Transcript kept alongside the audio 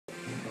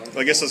Well,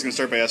 I guess I was going to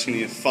start by asking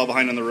you, fall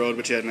behind on the road,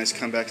 but you had a nice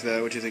comeback to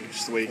that. What do you think,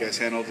 just the way you guys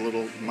handled a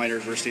little minor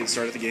adversity at the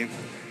start of the game?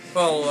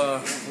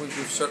 Well, we've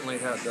certainly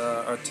had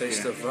our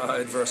taste of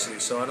adversity,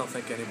 so I don't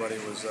think anybody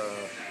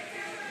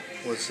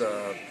was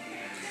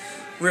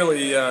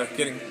really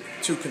getting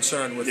too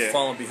concerned with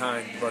falling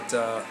behind. But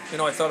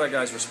I thought our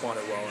guys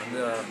responded well,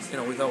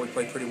 and we thought we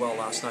played pretty well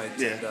last night.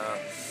 Yeah.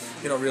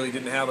 And really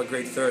didn't have a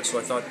great third, so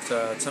I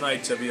thought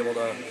tonight to be able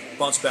to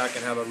bounce back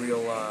and have a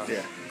real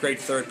great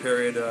third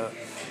period.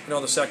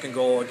 The second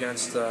goal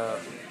against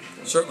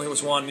certainly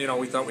was one.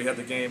 We thought we had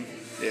the game.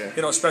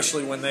 Yeah.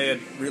 Especially when they had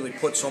really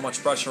put so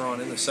much pressure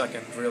on in the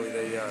second. Really,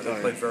 they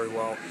played very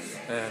well,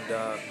 and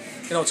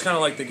it's kind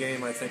of like the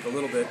game. I think a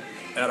little bit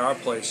at our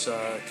place.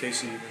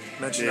 Casey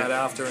mentioned that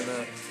after in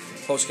the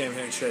post-game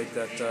handshake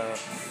that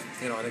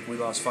I think we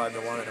lost 5-1,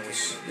 and it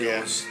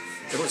was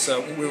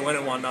we were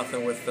winning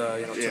 1-0 with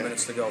 2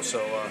 minutes to go.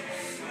 So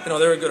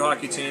they're a good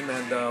hockey team,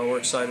 and we're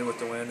excited with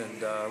the win.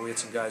 And we had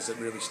some guys that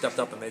really stepped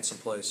up and made some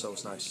plays, so it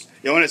was nice.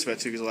 Yeah, I want to ask about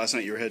too, because last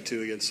night you were ahead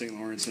 2 against St.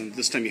 Lawrence, and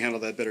this time you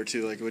handled that better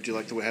too. Like, would you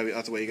like the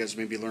way you guys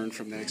maybe learned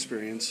from that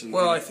experience?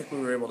 Well, I think we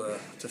were able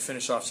to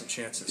finish off some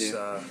chances.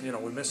 Yeah.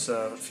 We missed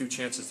a few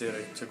chances there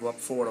to go up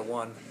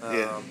 4-1.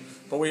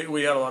 But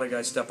we had a lot of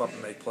guys step up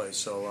and make plays,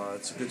 so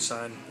it's a good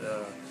sign.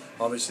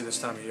 Obviously, this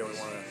time of year we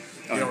want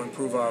to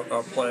improve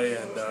our play,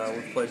 and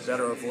we've played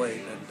better of late.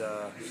 And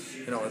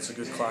it's a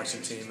good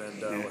Clarkson team,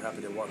 and we're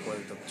happy to walk away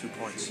with them 2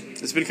 points.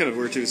 It's been kind of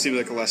weird too. It seems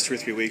like the last 2 or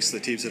 3 weeks, the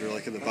teams that are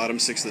like in the bottom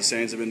 6 of the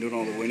stands have been doing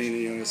all the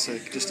winning. It's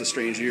like just a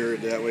strange year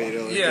that way.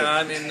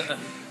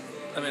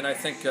 I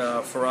think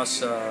for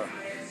us,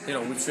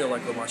 we feel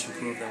like we're much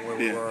improved than where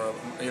we were,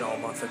 a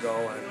month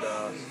ago,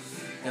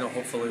 and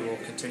hopefully we'll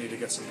continue to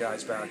get some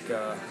guys back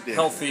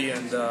healthy,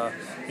 and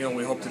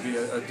we hope to be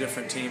a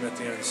different team at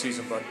the end of the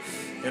season. But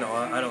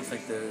I don't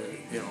think that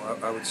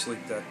I would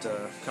sleep that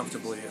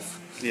comfortably if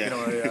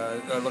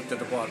I looked at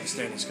the bottom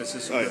standings, because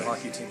there's some good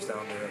hockey teams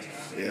down there.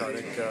 I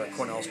think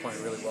Cornell's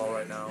playing really well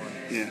right now,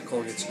 and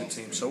Colgate's a good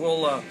team. So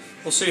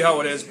we'll see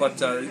how it is. But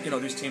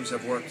these teams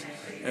have worked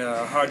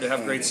hard to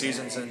have great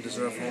seasons and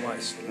deserve home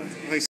ice. Thanks.